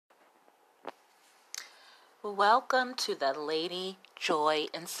Welcome to the Lady Joy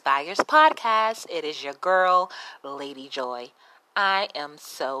Inspires podcast. It is your girl, Lady Joy. I am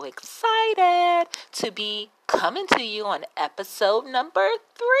so excited to be coming to you on episode number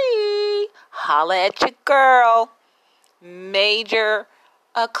 3. Holla at your girl. Major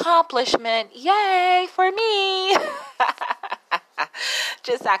accomplishment. Yay for me.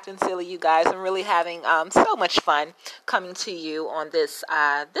 Just acting silly, you guys. I'm really having so much fun coming to you on this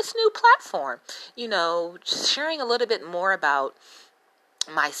new platform. Just sharing a little bit more about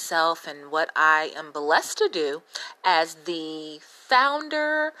myself and what I am blessed to do as the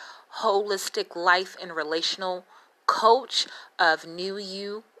founder, holistic life and relational coach of New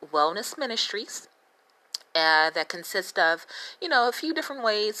You Wellness Ministries. That consists of, a few different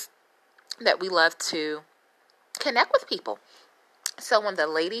ways that we love to connect with people. So on the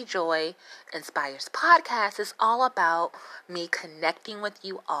Lady Joy Inspires podcast is all about me connecting with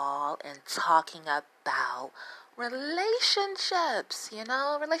you all and talking about relationships.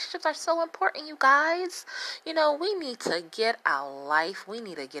 Relationships are so important, you guys. We need to get our life. We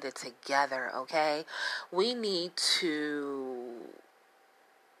need to get it together, okay? We need to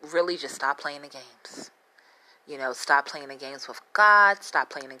really just stop playing the games. Stop playing the games with God. Stop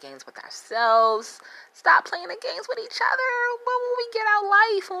playing the games with ourselves. Stop playing the games with each other. When will we get our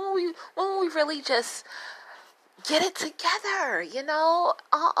life? When will we really just get it together?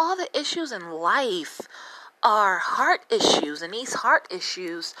 All the issues in life are heart issues. And these heart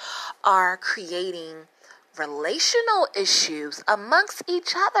issues are creating relational issues amongst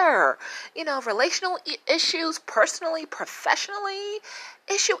each other. Relational issues, personally, professionally.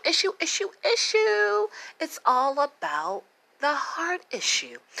 Issue. It's all about the heart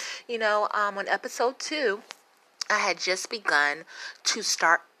issue. On episode 2, I had just begun to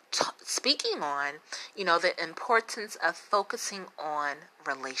start speaking on, the importance of focusing on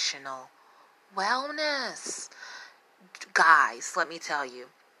relational wellness. Guys, let me tell you.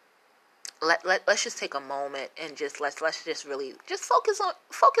 Let's just take a moment and let's just really just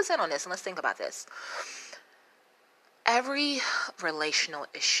focus in on this, and let's think about this. Every relational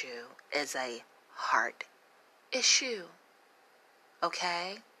issue is a heart issue.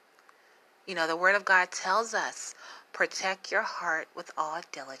 Okay? The Word of God tells us, protect your heart with all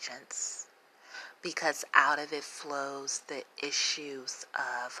diligence, because out of it flows the issues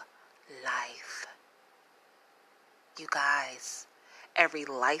of life. You guys, every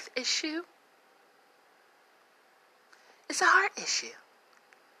life issue is a heart issue.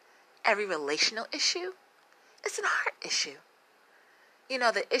 Every relational issue is a heart issue.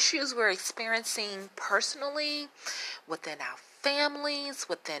 The issues we're experiencing personally, within our families,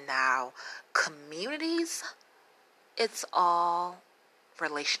 within our communities, it's all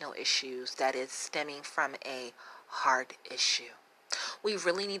relational issues that is stemming from a heart issue. We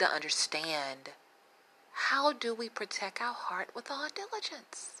really need to understand, how do we protect our heart with all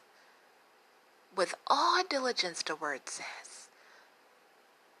diligence? With all diligence, the word says.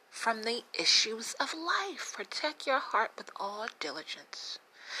 From the issues of life, protect your heart with all diligence.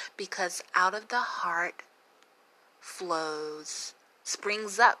 Because out of the heart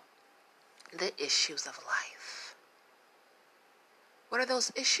springs up the issues of life. What are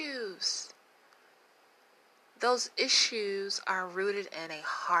those issues? Those issues are rooted in a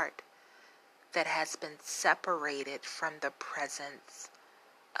heart that has been separated from the presence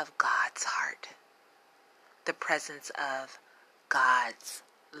of God's heart. The presence of God's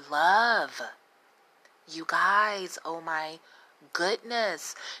love. You guys, oh my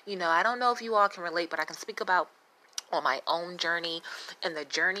goodness. I don't know if you all can relate, but I can speak about on my own journey and the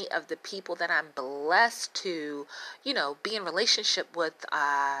journey of the people that I'm blessed to, be in relationship with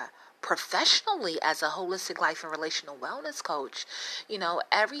professionally as a holistic life and relational wellness coach.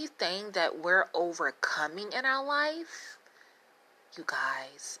 Everything that we're overcoming in our life, you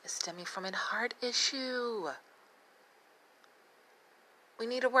guys, is stemming from a heart issue. We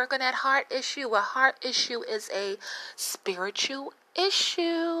need to work on that heart issue. A heart issue is a spiritual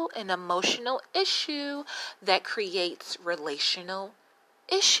issue, an emotional issue that creates relational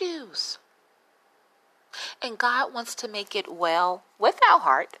issues. And God wants to make it well with our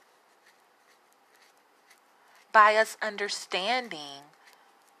heart by us understanding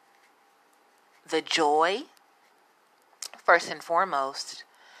the joy, first and foremost,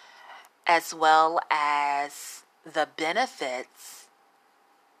 as well as the benefits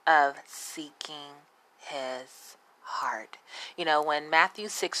of seeking His heart. When Matthew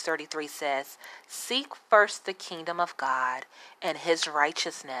 6:33 says, seek first the kingdom of God and His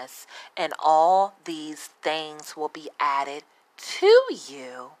righteousness, and all these things will be added to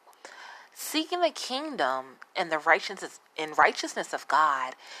you. Seeking the kingdom and the righteousness of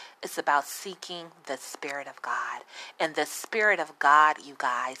God is about seeking the Spirit of God. And the Spirit of God, you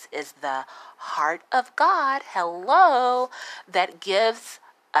guys, is the heart of God, hello, that gives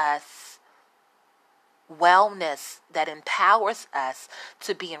us wellness, that empowers us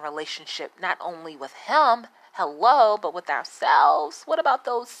to be in relationship not only with Him, hello, but with ourselves. What about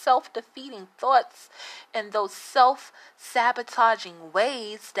those self-defeating thoughts and those self-sabotaging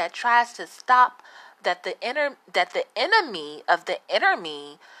ways that tries to stop, that the enemy of the inner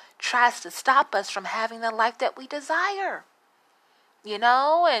me tries to stop us from having the life that we desire?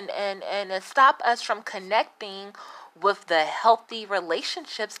 And stop us from connecting with the healthy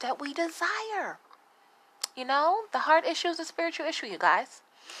relationships that we desire. The heart issue is a spiritual issue, you guys.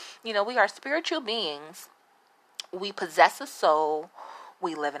 We are spiritual beings. We possess a soul.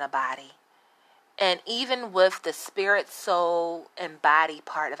 We live in a body. And even with the spirit, soul, and body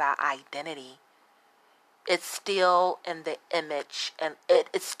part of our identity, it's still in the image, and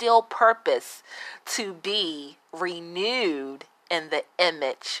it's still purpose to be renewed in the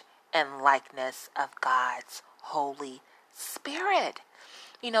image and likeness of God's Holy Spirit.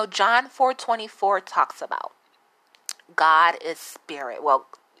 John 4:24 talks about God is spirit. Well,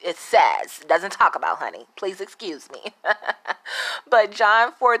 it says, it doesn't talk about, honey. Please excuse me. But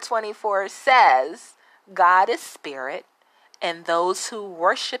John 4:24 says, God is spirit, and those who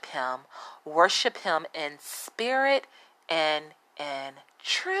worship him in spirit and in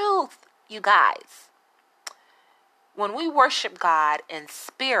truth. You guys, when we worship God in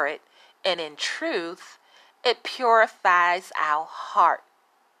spirit and in truth, it purifies our heart.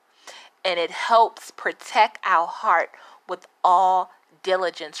 And it helps protect our heart with all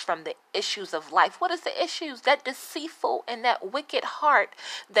diligence from the issues of life. What is the issues? That deceitful and that wicked heart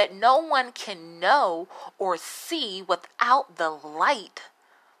that no one can know or see without the light,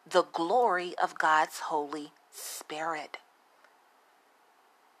 the glory of God's Holy Spirit.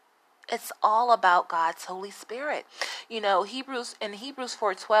 It's all about God's Holy Spirit. In Hebrews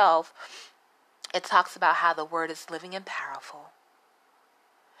 4:12, it talks about how the word is living and powerful,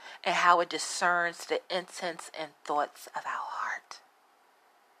 and how it discerns the intents and thoughts of our heart.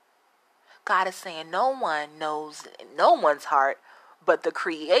 God is saying no one knows no one's heart but the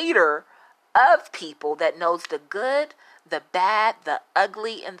creator of people, that knows the good, the bad, the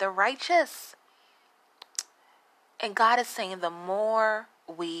ugly, and the righteous. And God is saying the more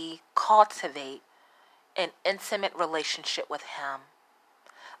we cultivate an intimate relationship with him,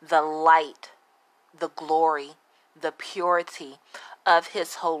 the light, the glory, the purity of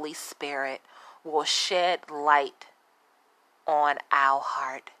his Holy Spirit will shed light on our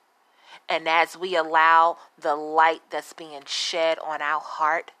heart. And as we allow the light that's being shed on our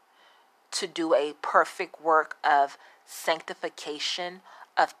heart to do a perfect work of sanctification,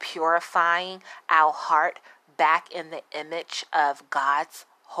 of purifying our heart back in the image of God's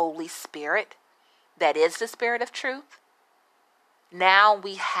Holy Spirit, that is the Spirit of truth, now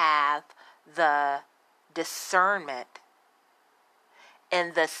we have the discernment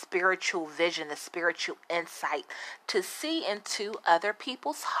and the spiritual vision, the spiritual insight to see into other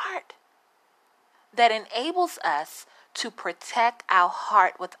people's heart, that enables us to protect our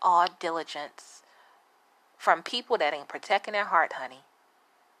heart with all diligence from people that ain't protecting their heart, honey,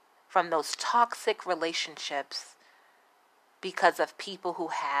 from those toxic relationships, because of people who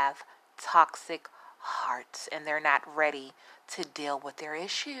have toxic hearts and they're not ready to deal with their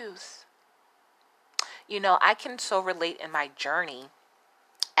issues. I can so relate in my journey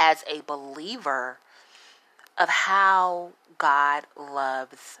as a believer of how God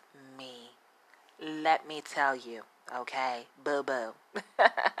loves me. Let me tell you, okay? Boo-boo.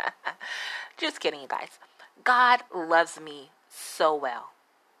 Just kidding, you guys. God loves me so well.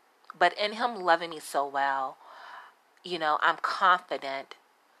 But in him loving me so well, I'm confident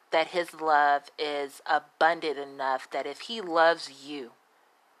that his love is abundant enough that if he loves you,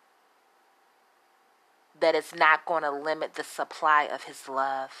 that it's not going to limit the supply of his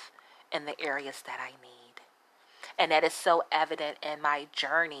love in the areas that I need. And that is so evident in my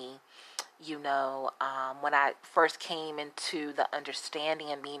journey, when I first came into the understanding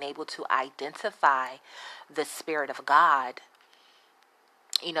and being able to identify the Spirit of God.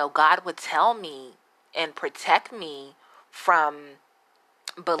 God would tell me and protect me from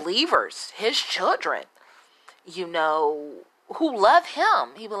believers, his children, who love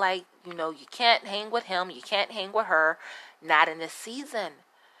him. He would like, you can't hang with him, you can't hang with her, not in this season,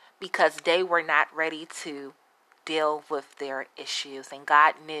 because they were not ready to deal with their issues. And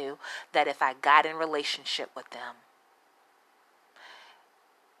God knew that if I got in relationship with them,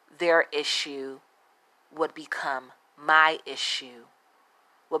 their issue would become my issue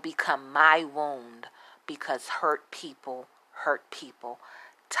will become my wound, because hurt people hurt people.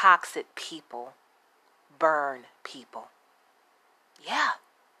 Toxic people burn people. Yeah.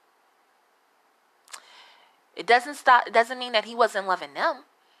 It doesn't mean that he wasn't loving them.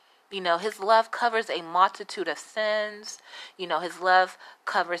 His love covers a multitude of sins. His love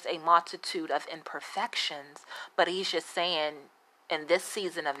covers a multitude of imperfections. But he's just saying, in this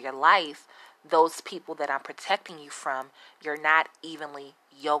season of your life, those people that I'm protecting you from, you're not evenly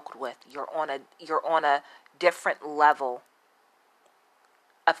yoked with. You're on a different level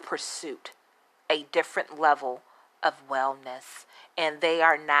of pursuit, a different level of wellness. And they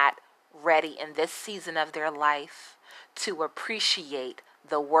are not ready in this season of their life to appreciate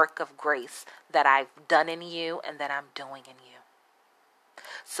the work of grace that I've done in you and that I'm doing in you.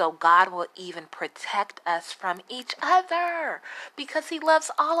 So God will even protect us from each other, because he loves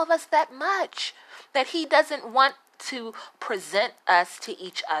all of us that much, that he doesn't want to present us to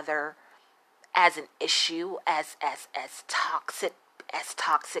each other as an issue, as toxic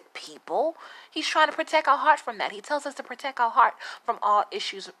people. He's trying to protect our heart from that. He tells us to protect our heart from all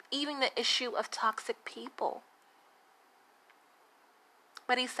issues, even the issue of toxic people.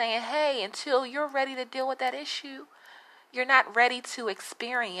 But he's saying, hey, until you're ready to deal with that issue, you're not ready to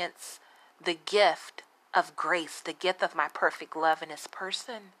experience the gift of grace, the gift of my perfect love in this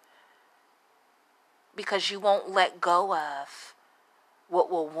person, because you won't let go of what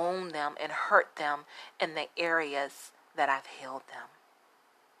will wound them and hurt them in the areas that I've healed them.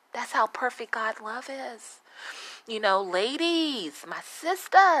 That's how perfect God's love is. Ladies, my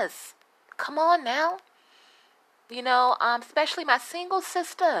sisters, come on now. Especially my single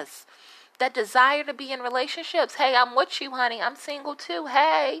sisters that desire to be in relationships. Hey, I'm with you, honey. I'm single too.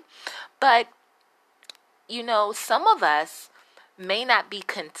 Hey. But, some of us may not be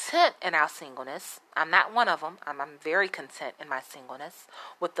content in our singleness. I'm not one of them. I'm very content in my singleness,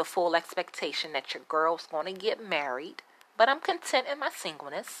 with the full expectation that your girl's going to get married. But I'm content in my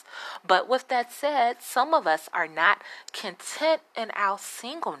singleness. But with that said, some of us are not content in our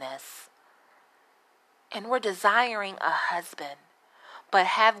singleness, and we're desiring a husband. But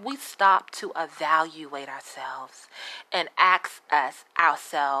have we stopped to evaluate ourselves and ask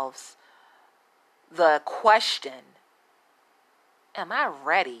ourselves the question, am I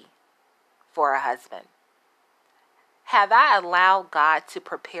ready for a husband? Have I allowed God to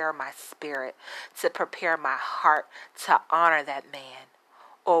prepare my spirit, to prepare my heart to honor that man?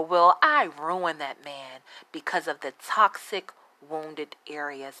 Or will I ruin that man because of the toxic, wounded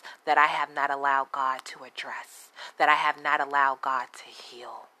areas that I have not allowed God to address, that I have not allowed God to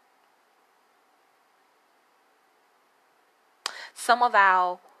heal? Some of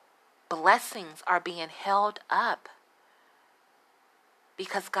our blessings are being held up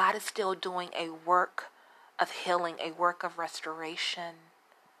because God is still doing a work of healing, a work of restoration,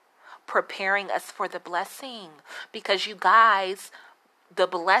 preparing us for the blessing. Because you guys, the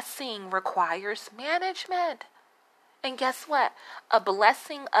blessing requires management. And guess what? A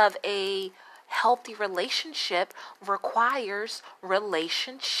blessing of a healthy relationship requires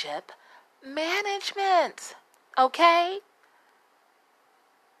relationship management. Okay?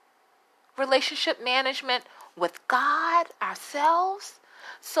 Relationship management with God, ourselves,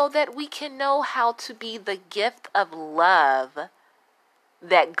 so that we can know how to be the gift of love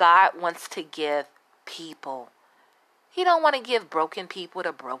that God wants to give people. He don't want to give broken people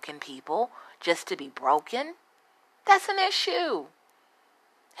to broken people just to be broken. That's an issue.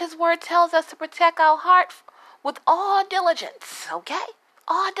 His word tells us to protect our heart with all diligence, okay?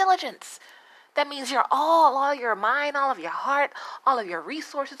 All diligence. That means all of your mind, all of your heart, all of your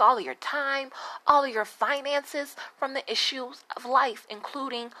resources, all of your time, all of your finances from the issues of life,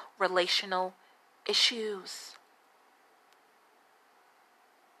 including relational issues.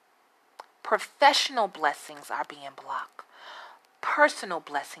 Professional blessings are being blocked. Personal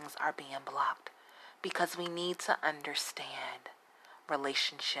blessings are being blocked because we need to understand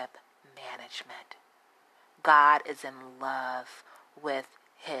relationship management. God is in love with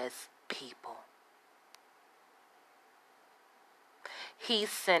his people. He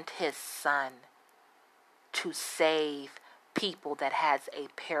sent his son to save people that has a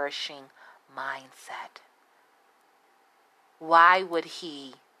perishing mindset. Why would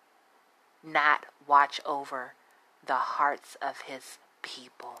he not watch over the hearts of his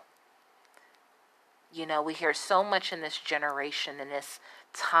people? We hear so much in this generation, in this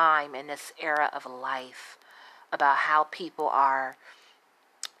time, in this era of life, about how people are,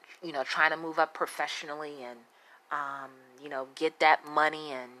 trying to move up professionally and, get that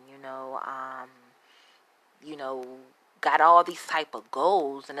money and, got all these type of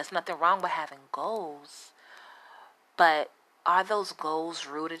goals. And there's nothing wrong with having goals. But Are those goals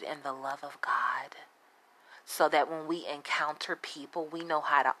rooted in the love of God? So that when we encounter people, we know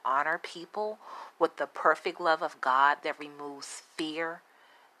how to honor people with the perfect love of God that removes fear,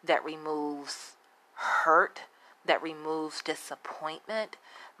 that removes hurt, that removes disappointment,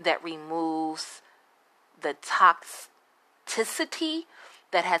 that removes the toxicity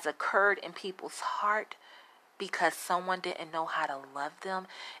that has occurred in people's heart because someone didn't know how to love them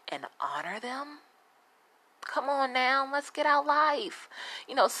and honor them. Come on now, let's get our life.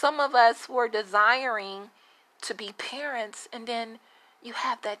 Some of us were desiring to be parents, and then you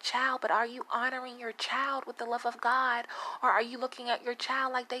have that child, but are you honoring your child with the love of God, or are you looking at your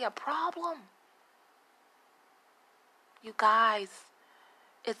child like they a problem? You guys,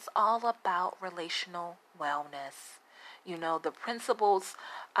 it's all about relational wellness. The principles,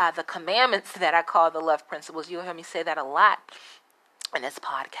 the commandments that I call the love principles, you'll hear me say that a lot in this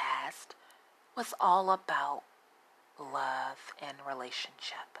podcast, was all about love and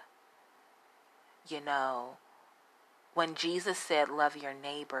relationship. When Jesus said love your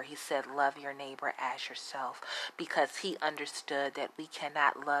neighbor, he said love your neighbor as yourself, because he understood that we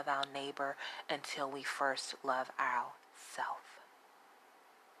cannot love our neighbor until we first love ourselves.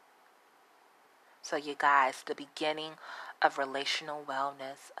 So you guys, the beginning of relational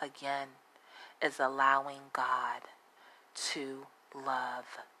wellness, again, is allowing God to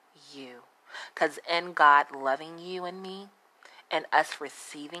love you. Because in God loving you and me, and us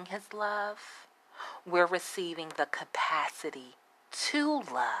receiving his love, we're receiving the capacity to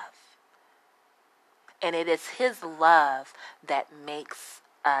love. And it is his love that makes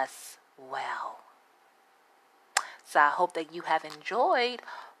us well. So I hope that you have enjoyed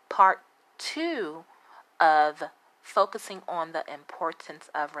part 2 of focusing on the importance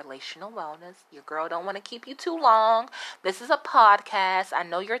of relational wellness. Your girl don't want to keep you too long. This is a podcast. I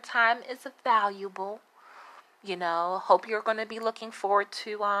know your time is valuable. Hope you're going to be looking forward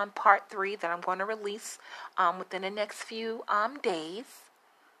to part 3 that I'm going to release within the next few days.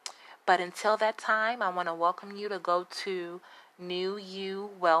 But until that time, I want to welcome you to go to New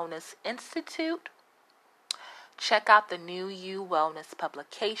You Wellness Institute. Check out the New You Wellness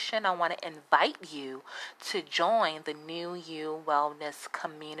publication. I want to invite you to join the New You Wellness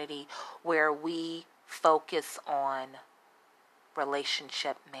community, where we focus on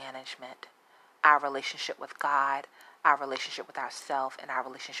relationship management. Our relationship with God, our relationship with ourselves, and our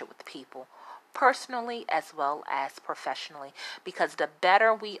relationship with people, personally as well as professionally. Because the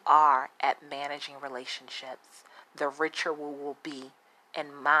better we are at managing relationships, the richer we will be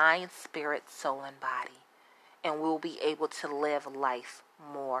in mind, spirit, soul, and body. And we will be able to live life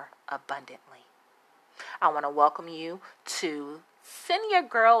more abundantly. I want to welcome you to send your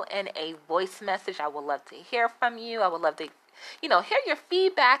girl in a voice message. I would love to hear from you. I would love to hear your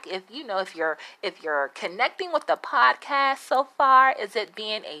feedback. If you're connecting with the podcast so far, is it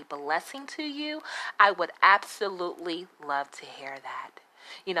being a blessing to you? I would absolutely love to hear that.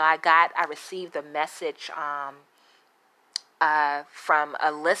 I received a message from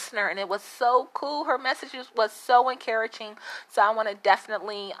a listener, and it was so cool. Her message was so encouraging. So I want to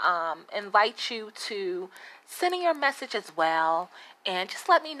definitely invite you to send in your message as well. And just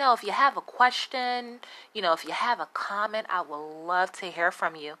let me know if you have a question, if you have a comment. I would love to hear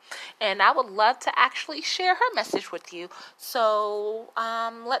from you. And I would love to actually share her message with you. So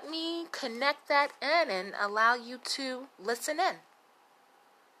let me connect that in and allow you to listen in.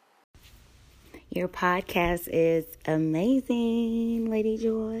 Your podcast is amazing, Lady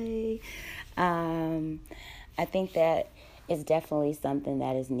Joy. I think that is definitely something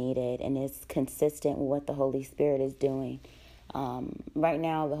that is needed and is consistent with what the Holy Spirit is doing. Right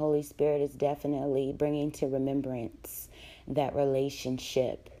now, the Holy Spirit is definitely bringing to remembrance that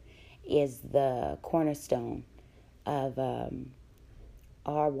relationship is the cornerstone of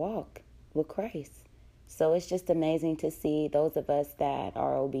our walk with Christ. So it's just amazing to see those of us that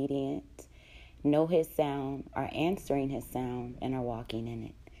are obedient, know his sound, are answering his sound, and are walking in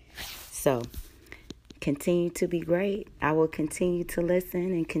it. So continue to be great. I will continue to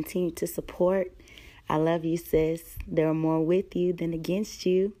listen and continue to support. I love you, sis. There are more with you than against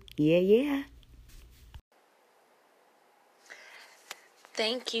you. Yeah.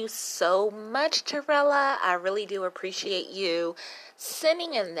 Thank you so much, Torella. I really do appreciate you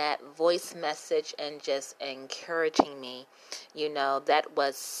sending in that voice message and just encouraging me. That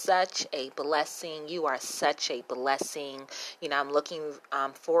was such a blessing. You are such a blessing. I'm looking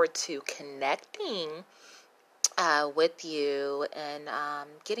forward to connecting with you and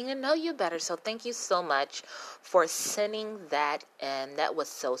getting to know you better. So thank you so much for sending that in. That was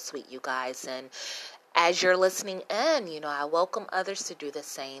so sweet, you guys. And as you're listening in, I welcome others to do the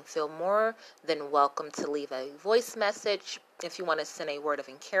same. Feel more than welcome to leave a voice message, if you want to send a word of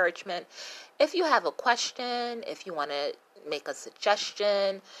encouragement, if you have a question, if you want to make a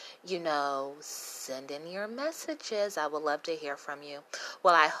suggestion, send in your messages. I would love to hear from you.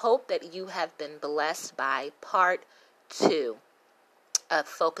 Well, I hope that you have been blessed by part 2 of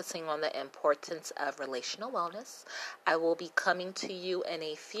focusing on the importance of relational wellness. I will be coming to you in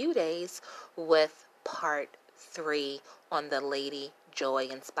a few days with part 3 on the Lady Joy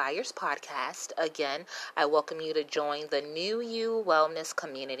Inspires podcast. Again, I welcome you to join the New You Wellness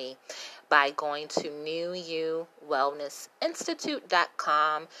community by going to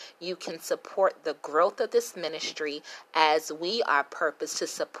newuwellnessinstitute.com. You can support the growth of this ministry as we are purposed to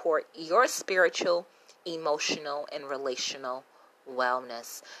support your spiritual, emotional, and relational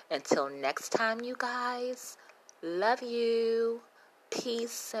wellness. Until next time, you guys, love you.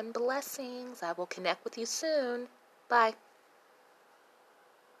 Peace and blessings. I will connect with you soon. Bye.